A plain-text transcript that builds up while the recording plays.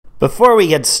Before we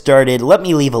get started, let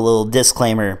me leave a little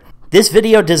disclaimer. This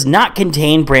video does not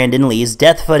contain Brandon Lee's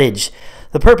death footage.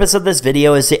 The purpose of this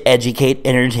video is to educate,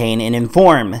 entertain, and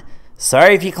inform.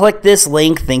 Sorry if you clicked this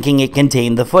link thinking it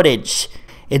contained the footage.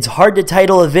 It's hard to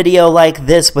title a video like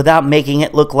this without making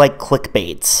it look like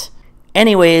clickbait.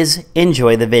 Anyways,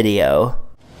 enjoy the video.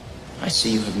 I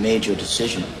see you have made your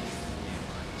decision.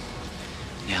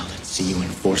 Now let's see you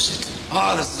enforce it.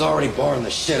 Oh, this is already boring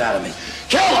the shit out of me.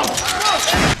 Kill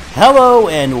him! Hello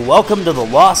and welcome to the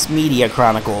Lost Media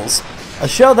Chronicles, a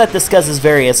show that discusses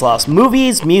various lost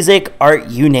movies, music, art,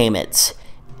 you name it.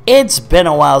 It's been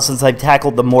a while since I've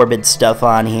tackled the morbid stuff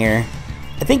on here.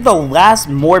 I think the last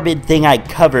morbid thing I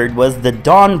covered was the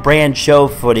Dawn Brand show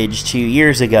footage 2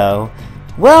 years ago.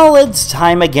 Well, it's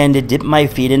time again to dip my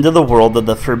feet into the world of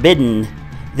the forbidden.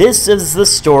 This is the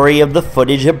story of the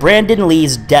footage of Brandon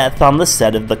Lee's death on the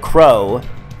set of The Crow.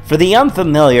 For the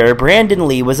unfamiliar, Brandon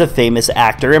Lee was a famous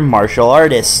actor and martial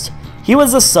artist. He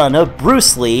was the son of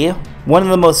Bruce Lee, one of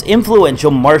the most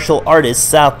influential martial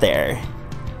artists out there.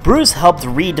 Bruce helped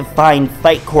redefine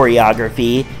fight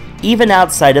choreography even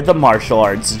outside of the martial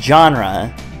arts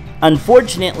genre.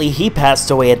 Unfortunately, he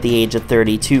passed away at the age of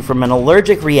 32 from an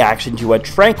allergic reaction to a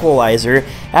tranquilizer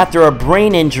after a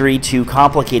brain injury too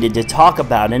complicated to talk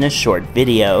about in a short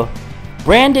video.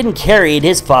 Brandon carried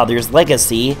his father's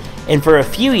legacy, and for a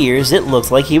few years it looked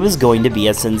like he was going to be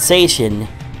a sensation.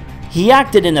 He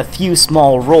acted in a few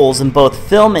small roles in both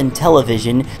film and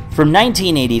television from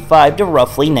 1985 to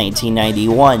roughly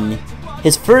 1991.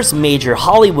 His first major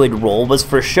Hollywood role was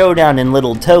for Showdown in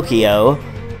Little Tokyo,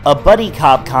 a buddy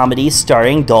cop comedy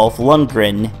starring Dolph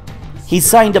Lundgren. He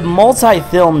signed a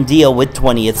multi-film deal with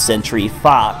 20th Century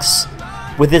Fox,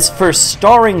 with his first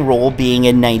starring role being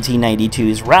in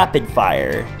 1992's Rapid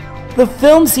Fire. The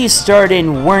films he starred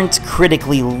in weren't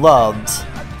critically loved,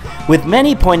 with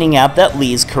many pointing out that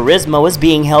Lee's charisma was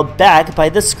being held back by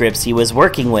the scripts he was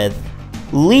working with.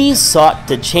 Lee sought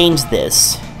to change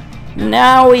this.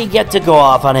 Now we get to go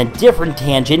off on a different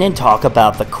tangent and talk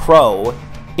about The Crow.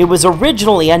 It was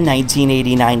originally a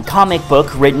 1989 comic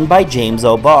book written by James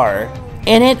O'Barr.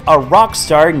 In it, a rock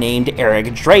star named Eric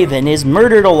Draven is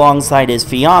murdered alongside his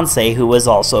fiancée, who was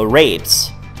also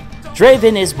raped.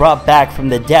 Draven is brought back from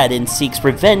the dead and seeks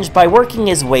revenge by working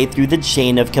his way through the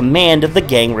chain of command of the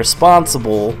gang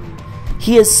responsible.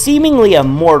 He is seemingly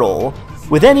immortal,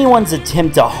 with anyone's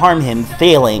attempt to harm him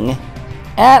failing,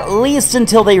 at least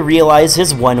until they realize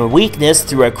his one weakness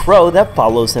through a crow that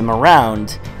follows him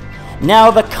around.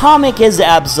 Now, the comic is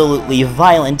absolutely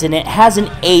violent and it hasn't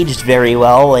aged very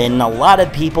well, and a lot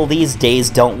of people these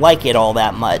days don't like it all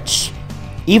that much.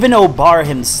 Even O'Barr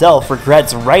himself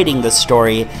regrets writing the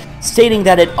story, stating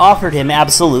that it offered him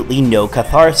absolutely no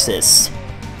catharsis.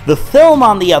 The film,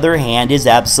 on the other hand, is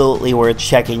absolutely worth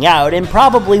checking out and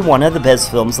probably one of the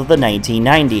best films of the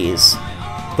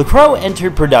 1990s. The Crow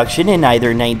entered production in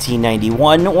either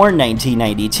 1991 or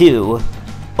 1992.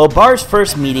 O'Barr's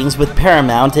first meetings with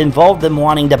Paramount involved them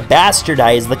wanting to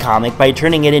bastardize the comic by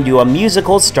turning it into a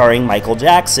musical starring Michael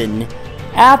Jackson.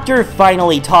 After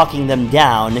finally talking them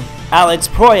down, Alex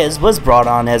Proyas was brought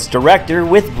on as director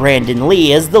with Brandon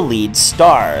Lee as the lead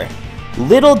star.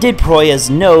 Little did Proyas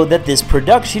know that this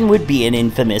production would be an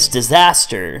infamous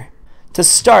disaster. To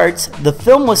start, the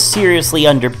film was seriously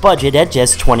under budget at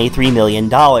just $23 million,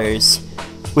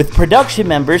 with production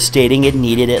members stating it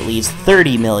needed at least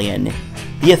 $30 million.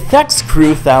 The effects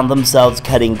crew found themselves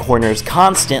cutting corners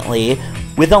constantly,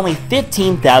 with only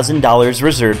 $15,000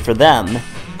 reserved for them.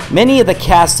 Many of the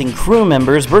cast and crew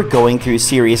members were going through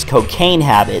serious cocaine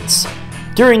habits.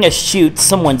 During a shoot,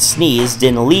 someone sneezed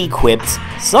and Lee quipped,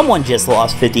 "Someone just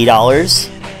lost $50.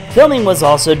 Filming was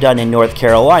also done in North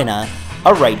Carolina,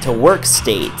 a right-to-work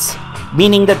state,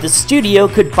 meaning that the studio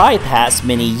could bypass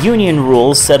many union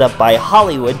rules set up by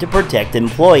Hollywood to protect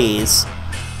employees.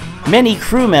 Many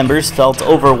crew members felt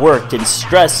overworked and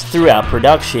stressed throughout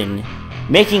production.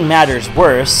 Making matters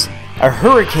worse, a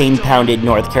hurricane pounded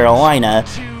North Carolina,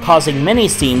 causing many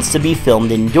scenes to be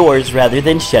filmed indoors rather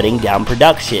than shutting down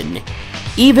production.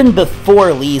 Even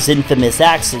before Lee's infamous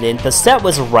accident, the set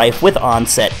was rife with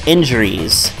on-set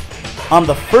injuries. On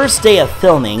the first day of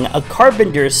filming, a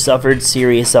carpenter suffered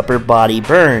serious upper body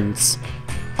burns.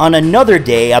 On another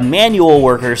day, a manual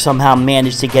worker somehow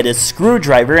managed to get a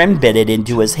screwdriver embedded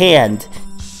into his hand.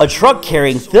 A truck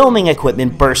carrying filming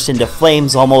equipment burst into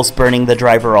flames, almost burning the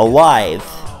driver alive.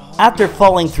 After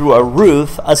falling through a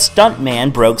roof, a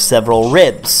stuntman broke several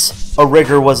ribs. A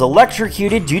rigger was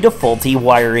electrocuted due to faulty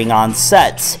wiring on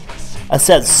set. A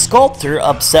set sculptor,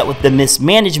 upset with the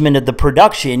mismanagement of the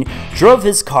production, drove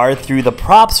his car through the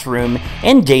props room,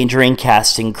 endangering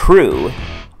cast and crew.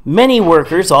 Many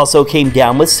workers also came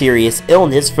down with serious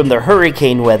illness from the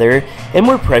hurricane weather and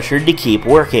were pressured to keep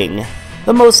working.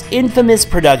 The most infamous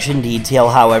production detail,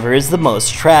 however, is the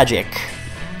most tragic.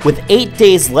 With 8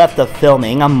 days left of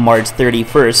filming on March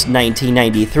 31st,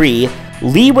 1993,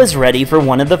 Lee was ready for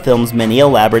one of the film's many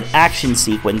elaborate action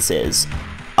sequences.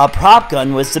 A prop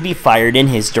gun was to be fired in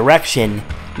his direction.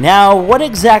 Now, what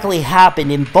exactly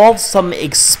happened involves some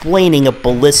explaining of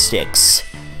ballistics.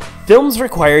 Films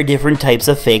require different types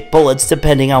of fake bullets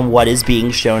depending on what is being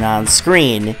shown on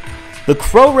screen. The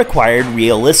Crow required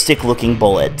realistic-looking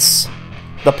bullets.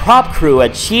 The prop crew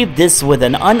achieved this with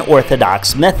an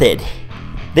unorthodox method.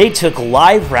 They took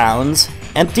live rounds,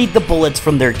 emptied the bullets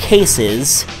from their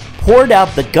cases, poured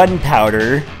out the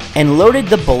gunpowder, and loaded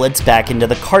the bullets back into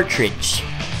the cartridge.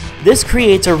 This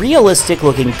creates a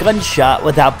realistic-looking gunshot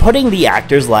without putting the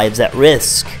actors' lives at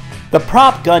risk. The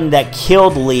prop gun that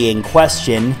killed Lee in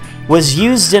question was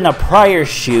used in a prior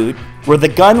shoot where the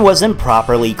gun wasn't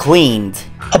properly cleaned.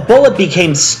 A bullet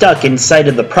became stuck inside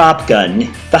of the prop gun.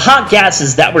 The hot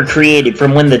gases that were created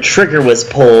from when the trigger was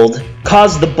pulled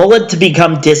caused the bullet to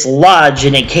become dislodged,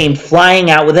 and it came flying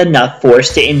out with enough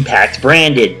force to impact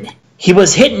Brandon. He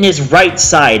was hit in his right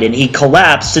side and he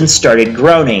collapsed and started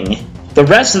groaning. The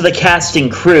rest of the cast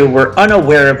and crew were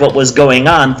unaware of what was going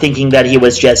on, thinking that he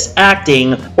was just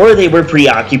acting, or they were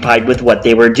preoccupied with what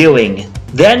they were doing.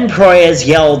 Then Proyas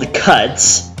yelled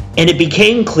 "cuts," and it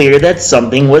became clear that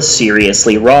something was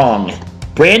seriously wrong.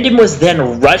 Brandon was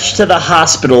then rushed to the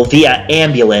hospital via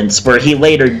ambulance, where he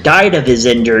later died of his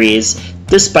injuries,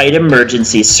 despite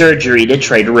emergency surgery to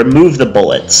try to remove the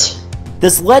bullets.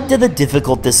 This led to the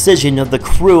difficult decision of the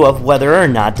crew of whether or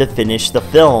not to finish the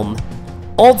film.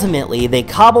 Ultimately, they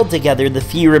cobbled together the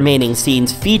few remaining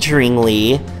scenes featuring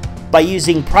Lee by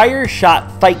using prior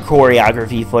shot fight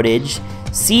choreography footage,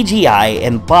 CGI,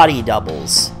 and body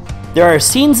doubles. There are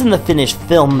scenes in the finished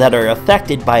film that are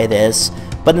affected by this,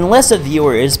 but unless a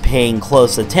viewer is paying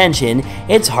close attention,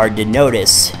 it's hard to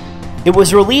notice. It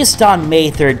was released on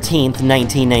May 13,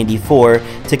 1994,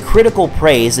 to critical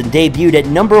praise and debuted at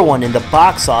 #1 in the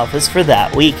box office for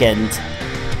that weekend.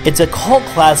 It's a cult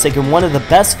classic and one of the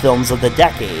best films of the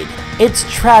decade. It's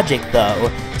tragic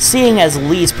though, seeing as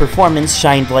Lee's performance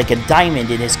shined like a diamond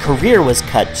and his career was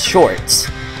cut short.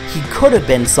 He could have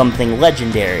been something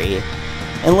legendary.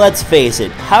 And let's face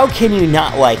it, how can you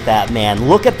not like that man?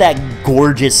 Look at that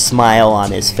gorgeous smile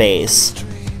on his face.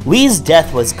 Lee's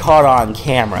death was caught on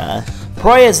camera.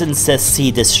 Proyas insists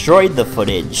he destroyed the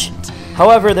footage.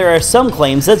 However, there are some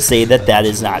claims that say that that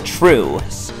is not true.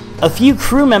 A few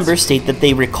crew members state that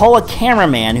they recall a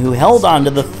cameraman who held onto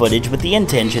the footage with the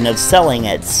intention of selling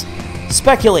it.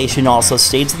 Speculation also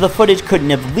states that the footage couldn't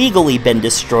have legally been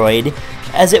destroyed,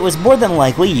 as it was more than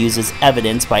likely used as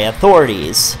evidence by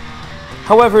authorities.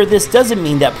 However, this doesn't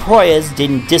mean that Proyas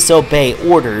didn't disobey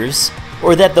orders,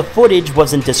 or that the footage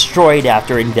wasn't destroyed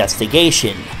after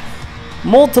investigation.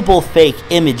 Multiple fake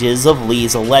images of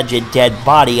Lee's alleged dead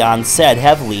body on set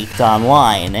have leaked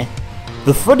online.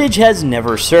 The footage has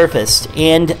never surfaced,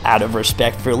 and out of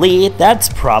respect for Lee, that's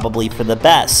probably for the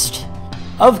best.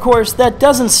 Of course, that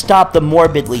doesn't stop the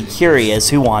morbidly curious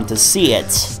who want to see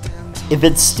it. If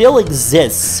it still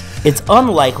exists, it's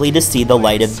unlikely to see the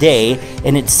light of day,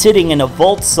 and it's sitting in a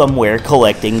vault somewhere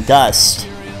collecting dust.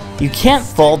 You can't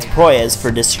fault Proyas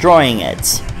for destroying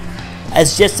it.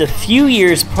 As just a few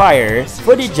years prior,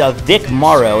 footage of Vic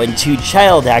Morrow and 2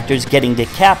 child actors getting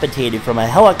decapitated from a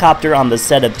helicopter on the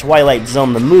set of Twilight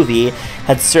Zone the movie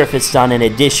had surfaced on an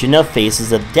edition of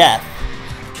Faces of Death.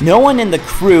 No one in the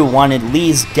crew wanted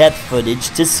Lee's death footage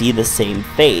to see the same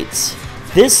fate.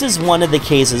 This is one of the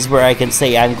cases where I can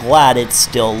say I'm glad it's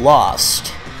still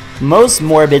lost. Most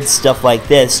morbid stuff like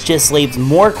this just leaves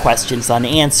more questions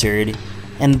unanswered,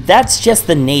 and that's just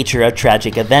the nature of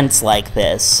tragic events like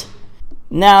this.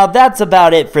 Now, that's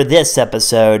about it for this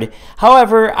episode.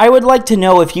 However, I would like to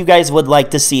know if you guys would like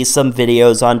to see some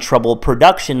videos on troubled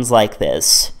productions like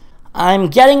this. I'm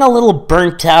getting a little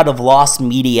burnt out of lost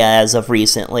media as of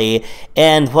recently,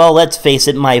 and, well, let's face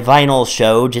it, my vinyl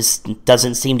show just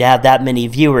doesn't seem to have that many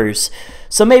viewers.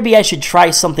 So maybe I should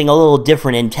try something a little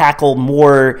different and tackle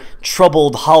more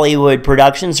troubled Hollywood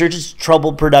productions, or just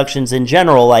troubled productions in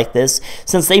general like this,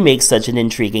 since they make such an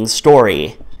intriguing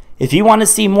story. If you want to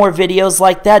see more videos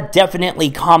like that, definitely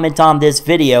comment on this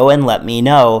video and let me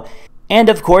know. And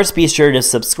of course, be sure to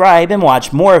subscribe and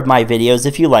watch more of my videos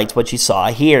if you liked what you saw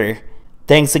here.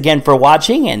 Thanks again for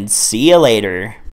watching, and see you later.